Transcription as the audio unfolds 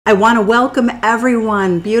I want to welcome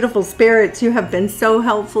everyone. Beautiful spirits, you have been so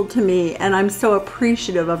helpful to me, and I'm so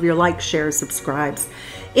appreciative of your likes, shares, subscribes.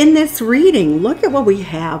 In this reading, look at what we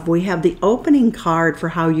have. We have the opening card for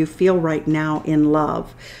how you feel right now in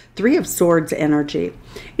love. Three of Swords energy.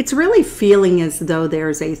 It's really feeling as though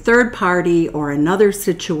there's a third party or another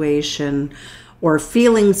situation or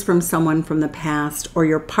feelings from someone from the past, or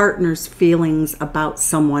your partner's feelings about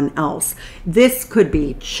someone else. This could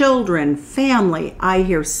be children, family. I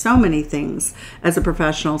hear so many things as a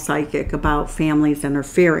professional psychic about families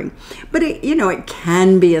interfering. But it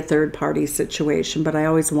can be a third party situation, but I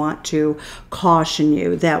always want to caution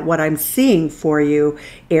you that what I'm seeing for you,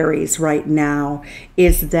 Aries, right now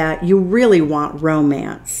is that you really want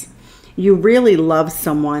romance. You really love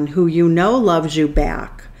someone who you know loves you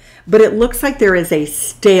back. But it looks like there is a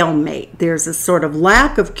stalemate. There's a sort of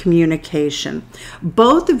lack of communication.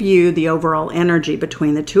 Both of you, the overall energy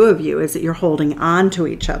between the two of you is that you're holding on to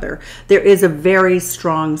each other. There is a very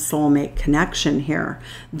strong soulmate connection here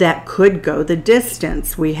that could go the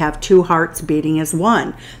distance. We have two hearts beating as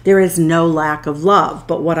one. There is no lack of love.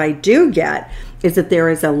 But what I do get is that there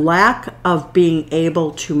is a lack of being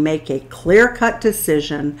able to make a clear-cut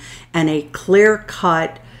decision and a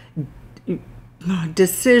clear-cut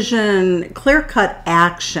decision, clear-cut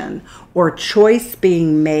action or choice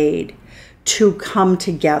being made to come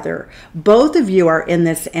together. Both of you are in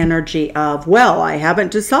this energy of, well, I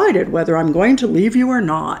haven't decided whether I'm going to leave you or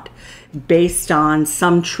not, based on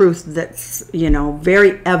some truth that's,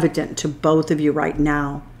 very evident to both of you right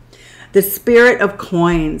now. The Spirit of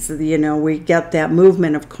Coins, we get that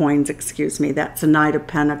movement of coins, that's a Knight of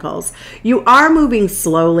Pentacles. You are moving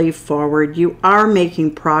slowly forward. You are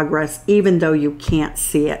making progress, even though you can't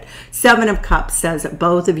see it. Seven of Cups says that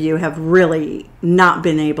both of you have really not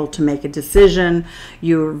been able to make a decision.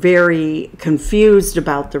 You're very confused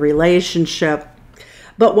about the relationship.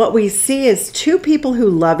 But what we see is two people who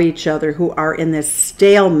love each other who are in this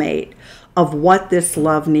stalemate of what this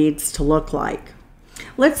love needs to look like.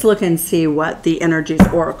 Let's look and see what the Energies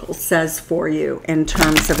Oracle says for you in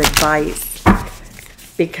terms of advice,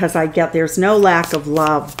 because I get there's no lack of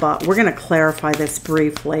love, but we're going to clarify this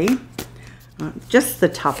briefly. Just the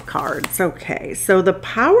tough cards. Okay, so the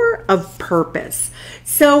Power of Purpose.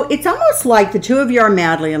 So it's almost like the two of you are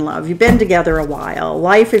madly in love. You've been together a while.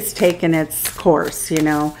 Life has taken its course,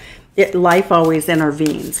 life always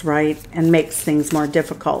intervenes, right, and makes things more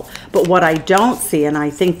difficult. But what I don't see, and I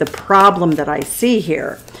think the problem that I see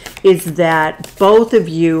here, is that both of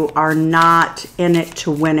you are not in it to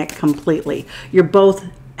win it completely. You're both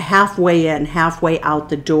halfway in, halfway out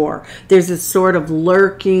the door. There's this sort of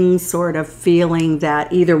lurking sort of feeling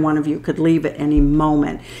that either one of you could leave at any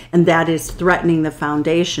moment, and that is threatening the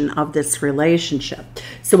foundation of this relationship.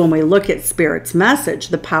 So when we look at Spirit's message,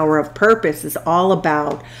 the Power of Purpose is all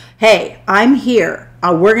about, hey, I'm here.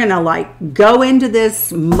 We're gonna go into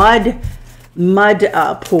this mud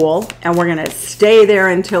pool, and we're gonna stay there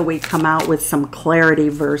until we come out with some clarity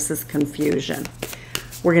versus confusion.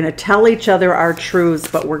 We're going to tell each other our truths,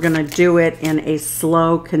 but we're going to do it in a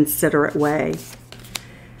slow, considerate way.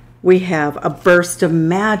 We have a burst of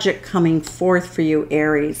magic coming forth for you,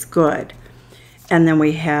 Aries. Good. And then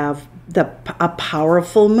we have a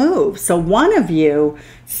powerful move. So one of you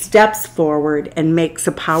steps forward and makes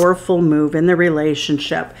a powerful move in the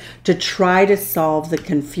relationship to try to solve the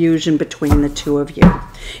confusion between the two of you.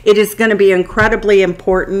 It is going to be incredibly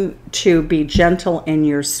important to be gentle in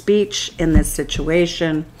your speech in this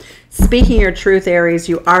situation. Speaking your truth, Aries,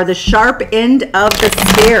 you are the sharp end of the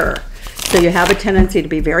spear. So you have a tendency to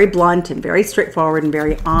be very blunt and very straightforward and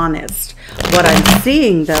very honest. What I'm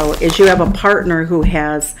seeing, though, is you have a partner who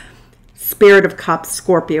has Spirit of Cups,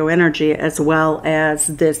 Scorpio energy, as well as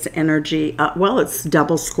this energy, it's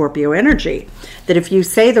double Scorpio energy, that if you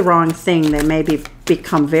say the wrong thing, they may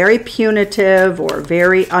become very punitive or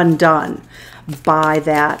very undone by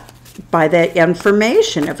that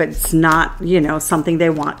information if it's not, something they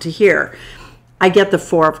want to hear. I get the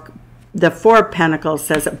Four of Pentacles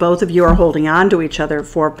says that both of you are holding on to each other.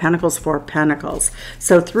 Four of Pentacles, Four of Pentacles.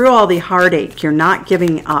 So through all the heartache, you're not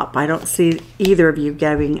giving up. I don't see either of you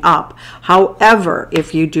giving up. However,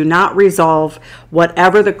 if you do not resolve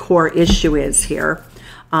whatever the core issue is here,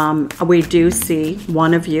 we do see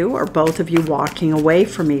one of you or both of you walking away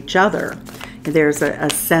from each other. There's a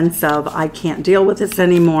sense of, I can't deal with this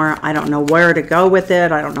anymore. I don't know where to go with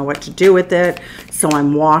it. I don't know what to do with it. So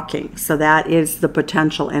I'm walking. So that is the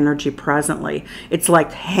potential energy presently. It's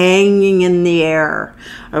like hanging in the air.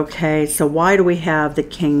 Okay, so why do we have the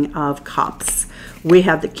King of Cups? We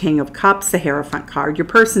have the King of Cups, the Hierophant card. Your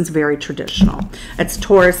person's very traditional. It's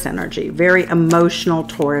Taurus energy, very emotional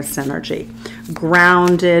Taurus energy.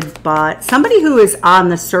 Grounded, but somebody who is on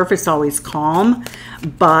the surface always calm,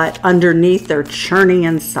 but underneath they're churning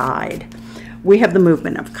inside. We have the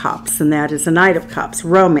Movement of Cups, and that is the Knight of Cups,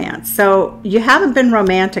 romance. So you haven't been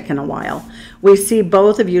romantic in a while. We see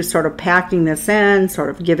both of you sort of packing this in,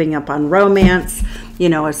 sort of giving up on romance, you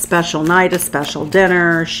know, a special night, a special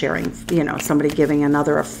dinner, sharing, you know, somebody giving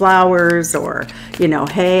another flowers, or, you know,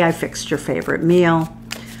 hey, I fixed your favorite meal.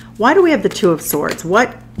 Why do we have the Two of Swords?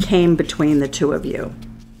 What came between the two of you?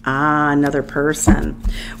 Ah, another person.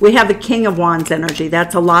 We have the King of Wands energy.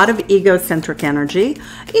 That's a lot of egocentric energy.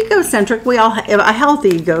 Egocentric, a healthy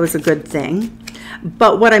ego is a good thing.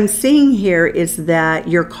 But what I'm seeing here is that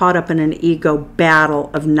you're caught up in an ego battle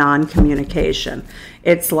of non-communication.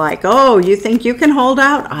 It's like, oh, you think you can hold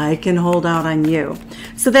out? I can hold out on you.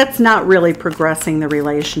 So that's not really progressing the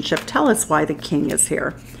relationship. Tell us why the King is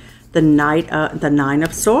here. The Nine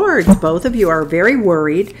of Swords. Both of you are very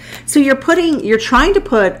worried. So you're trying to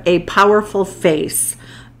put a powerful face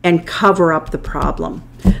and cover up the problem.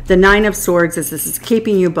 The Nine of Swords is this is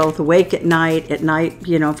keeping you both awake at night. At night,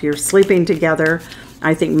 you know, if you're sleeping together,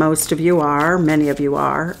 I think most of you are, many of you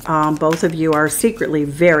are. Both of you are secretly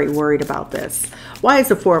very worried about this. Why is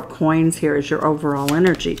the Four of Coins here as your overall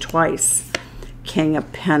energy twice? King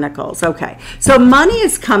of Pentacles. Okay, so money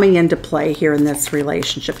is coming into play here in this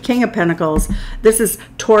relationship. King of Pentacles, this is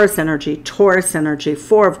Taurus energy,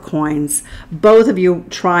 Four of Coins. Both of you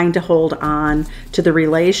trying to hold on to the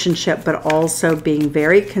relationship, but also being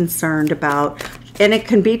very concerned about, and it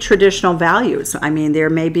can be traditional values. I mean, there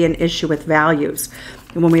may be an issue with values.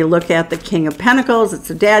 When we look at the King of Pentacles, it's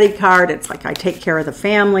a daddy card. It's like I take care of the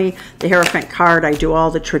family. The Hierophant card, I do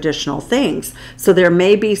all the traditional things. So there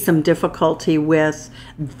may be some difficulty with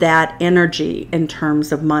that energy in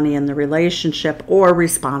terms of money in the relationship or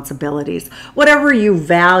responsibilities. Whatever you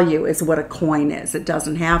value is what a coin is. It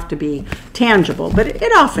doesn't have to be tangible, but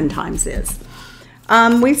it oftentimes is.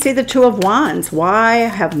 We see the Two of Wands. Why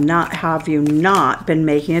have you not been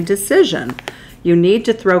making a decision? You need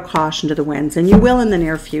to throw caution to the winds, and you will in the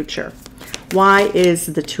near future. Why is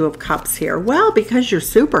the Two of Cups here? Well, because you're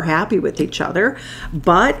super happy with each other,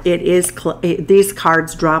 but these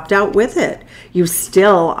cards dropped out with it. You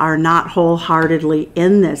still are not wholeheartedly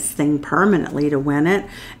in this thing permanently to win it.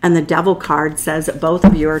 And the Devil card says that both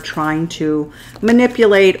of you are trying to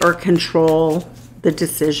manipulate or control the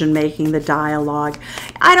decision making, the dialogue.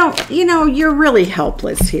 You're really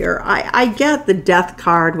helpless here. I get the Death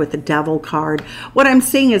card with the Devil card. What I'm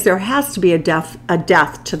seeing is there has to be a death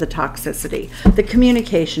to the toxicity. The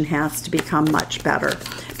communication has to become much better,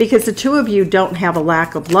 because the two of you don't have a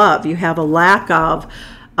lack of love. You have a lack of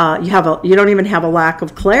you don't even have a lack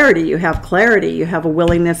of clarity. You have clarity. You have a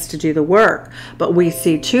willingness to do the work. But we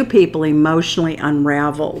see two people emotionally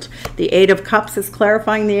unraveled. The Eight of Cups is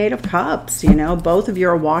clarifying the Eight of Cups. You know, both of you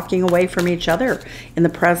are walking away from each other in the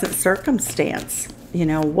present circumstance. You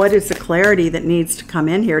know, what is the clarity that needs to come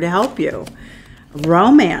in here to help you?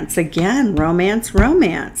 Romance, again,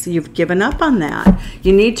 romance. You've given up on that.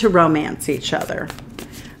 You need to romance each other.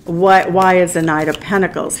 Why is the Knight of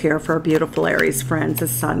Pentacles here for our beautiful Aries friends, a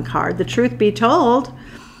Sun card? The truth be told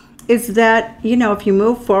is that, you know, if you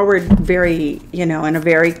move forward in a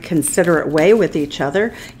very considerate way with each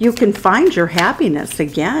other, you can find your happiness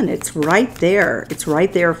again. It's right there. It's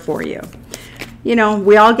right there for you. You know,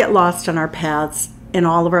 we all get lost on our paths in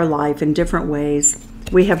all of our life in different ways.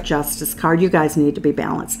 We have Justice card. You guys need to be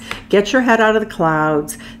balanced. Get your head out of the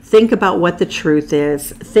clouds. Think about what the truth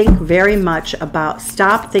is. Think very much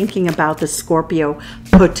stop thinking about the Scorpio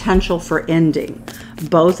potential for ending.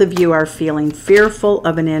 Both of you are feeling fearful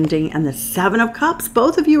of an ending. And the Seven of Cups,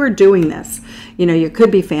 both of you are doing this. You know, you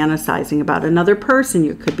could be fantasizing about another person.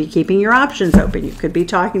 You could be keeping your options open. You could be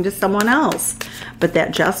talking to someone else. But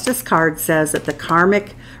that Justice card says that the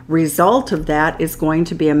karmic result of that is going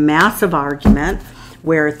to be a massive argument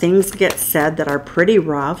where things get said that are pretty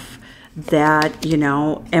rough, that, you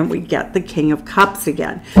know, and we get the King of Cups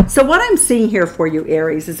again. So what I'm seeing here for you,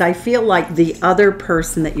 Aries, is I feel like the other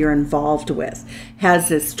person that you're involved with has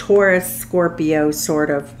this Taurus, Scorpio sort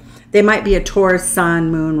of, they might be a Taurus sun,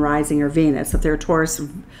 moon, rising, or Venus. If they're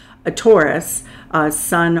a Taurus,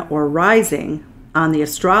 sun or rising on the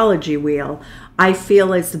astrology wheel, I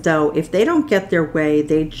feel as though if they don't get their way,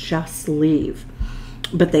 they just leave.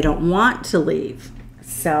 But they don't want to leave.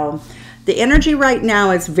 So the energy right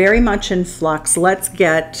now is very much in flux. Let's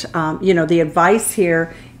get, the advice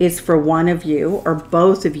here is for one of you or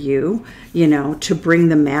both of you, you know, to bring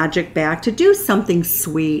the magic back, to do something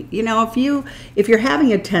sweet. You know, if you're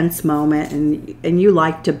having a tense moment and you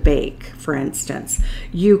like to bake, for instance,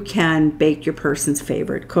 you can bake your person's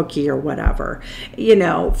favorite cookie or whatever. You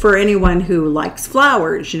know, for anyone who likes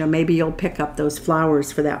flowers, you know, maybe you'll pick up those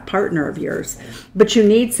flowers for that partner of yours. But you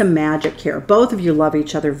need some magic here. Both of you love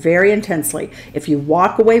each other very intensely. If you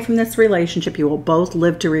walk away from this relationship, you will both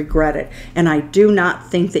live to regret it. And I do not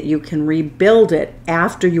think that you can rebuild it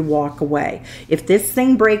after you walk away. If this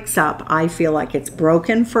thing breaks up, I feel like it's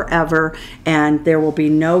broken forever and there will be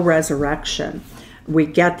no resurrection. We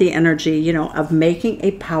get the energy, you know, of making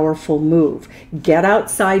a powerful move. Get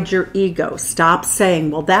outside your ego. Stop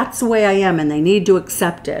saying, well, that's the way I am and they need to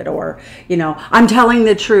accept it. Or, you know, I'm telling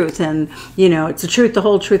the truth and, you know, it's the truth, the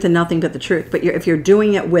whole truth, and nothing but the truth. But if you're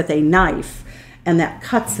doing it with a knife and that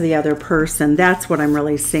cuts the other person, that's what I'm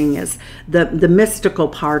really seeing is the mystical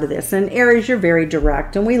part of this. And Aries, you're very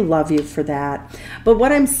direct and we love you for that. But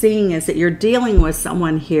what I'm seeing is that you're dealing with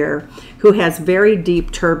someone here who has very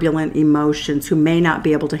deep, turbulent emotions, who may not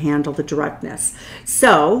be able to handle the directness.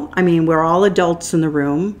 So, I mean, we're all adults in the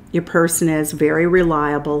room. Your person is very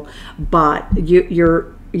reliable, but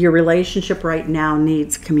your relationship right now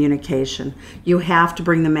needs communication. You have to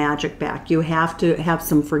bring the magic back. You have to have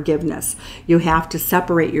some forgiveness. You have to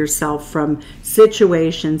separate yourself from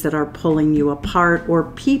situations that are pulling you apart, or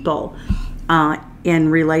people in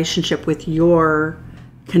relationship with your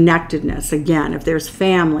connectedness. Again, if there's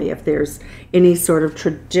family, if there's any sort of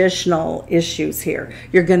traditional issues here,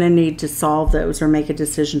 you're going to need to solve those or make a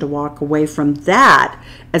decision to walk away from that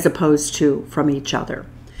as opposed to from each other.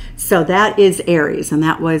 So that is Aries, and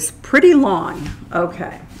that was pretty long.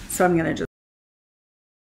 Okay, so I'm going to just